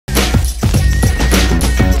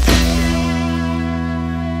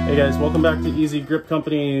Hey guys, welcome back to Easy Grip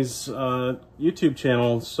Company's YouTube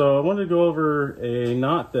channel. So I wanted to go over a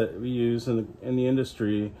knot that we use in the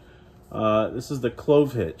industry. This is the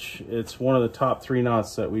Clove Hitch. It's one of the top 3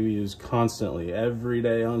 knots that we use constantly. Every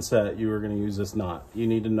day on set, you are going to use this knot. You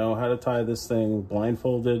need to know how to tie this thing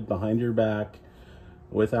blindfolded behind your back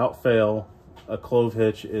without fail. A Clove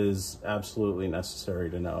Hitch is absolutely necessary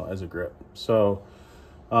to know as a grip. So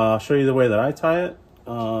I'll show you the way that I tie it.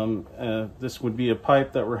 This would be a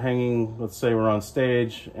pipe that we're hanging. Let's say we're on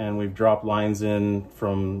stage and we've dropped lines in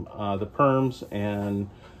from the perms, and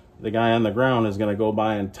the guy on the ground is going to go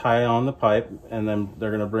by and tie on the pipe, and then they're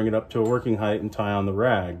going to bring it up to a working height and tie on the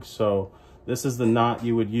rag. So this is the knot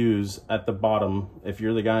you would use at the bottom if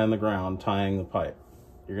you're the guy on the ground tying the pipe.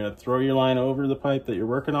 You're going to throw your line over the pipe that you're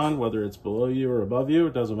working on, whether it's below you or above you,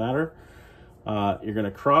 it doesn't matter. You're going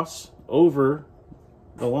to cross over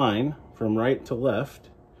the line from right to left.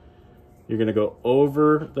 You're going to go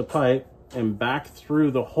over the pipe and back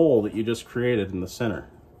through the hole that you just created in the center.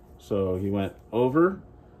 So you went over,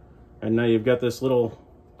 and now you've got this little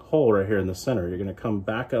hole right here in the center. You're going to come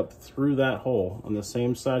back up through that hole on the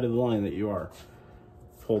same side of the line that you are.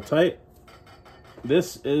 Pull tight.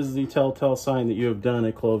 This is the telltale sign that you have done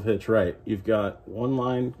a Clove Hitch right. You've got one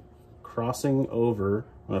line crossing over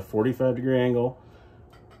on a 45-degree angle.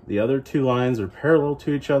 The other 2 lines are parallel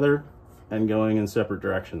to each other and going in separate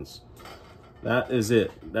directions. That is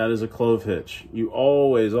it. That is a Clove Hitch. You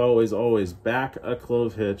always, always, always back a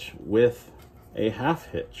Clove Hitch with a half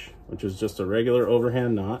hitch, which is just a regular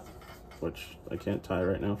overhand knot, which I can't tie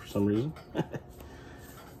right now for some reason.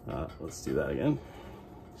 Let's do that again.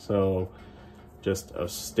 So just a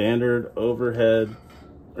standard overhand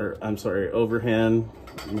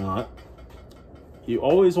knot. You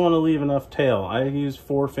always want to leave enough tail. I use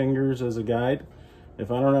 4 fingers as a guide. If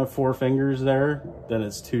I don't have 4 fingers there, then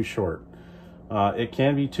it's too short. It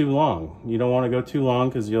can be too long. You don't want to go too long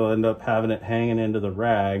because you'll end up having it hanging into the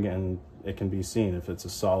rag, and it can be seen if it's a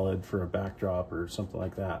solid for a backdrop or something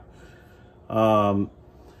like that. I'll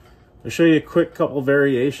show you a quick couple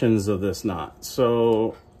variations of this knot.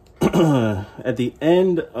 So at the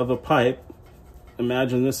end of a pipe,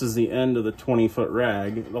 imagine this is the end of the 20-foot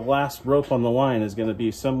rag. The last rope on the line is going to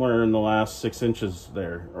be somewhere in the last 6 inches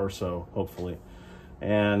there or so, hopefully.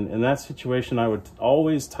 And in that situation, I would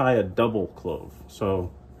always tie a double clove.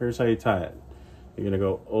 So here's how you tie it. You're going to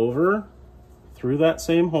go over through that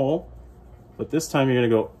same hole, but this time you're going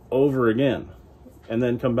to go over again and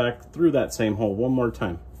then come back through that same hole one more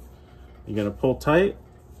time. You're going to pull tight,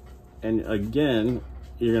 and again,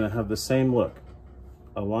 you're going to have the same look.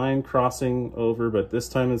 A line crossing over, but this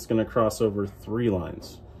time it's going to cross over 3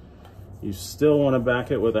 lines. You still want to back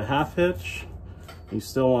it with a half hitch. You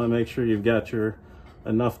still want to make sure you've got your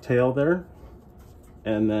enough tail there,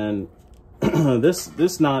 and then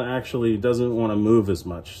this knot actually doesn't want to move as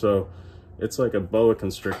much, so it's like a boa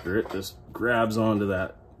constrictor. It just grabs onto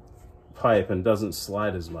that pipe and doesn't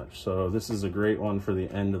slide as much. So this is a great one for the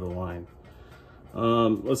end of the line.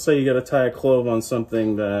 Let's say you got to tie a clove on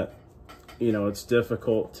something that it's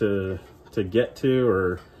difficult to get to,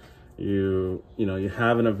 or you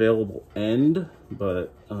have an available end,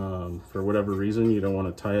 but for whatever reason you don't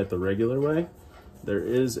want to tie it the regular way. There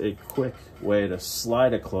is a quick way to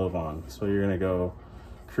slide a clove on. So you're going to go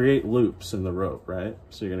create loops in the rope, right?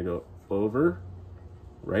 So you're going to go over,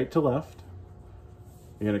 right to left.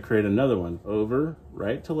 You're going to create another one, over,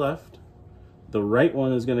 right to left. The right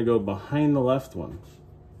one is going to go behind the left one.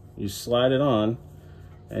 You slide it on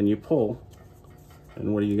and you pull,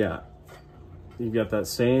 and what do you got? You've got that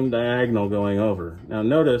same diagonal going over. Now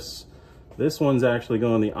notice, this one's actually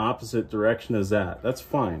going the opposite direction as that. That's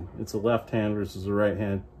fine. It's a left hand versus a right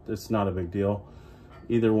hand. It's not a big deal.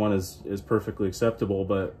 Either one is perfectly acceptable,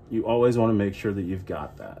 but you always want to make sure that you've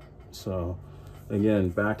got that. So again,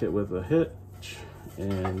 back it with a hitch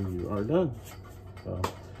and you are done. So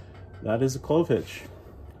that is a Clove Hitch.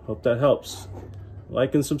 Hope that helps.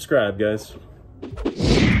 Like and subscribe, guys.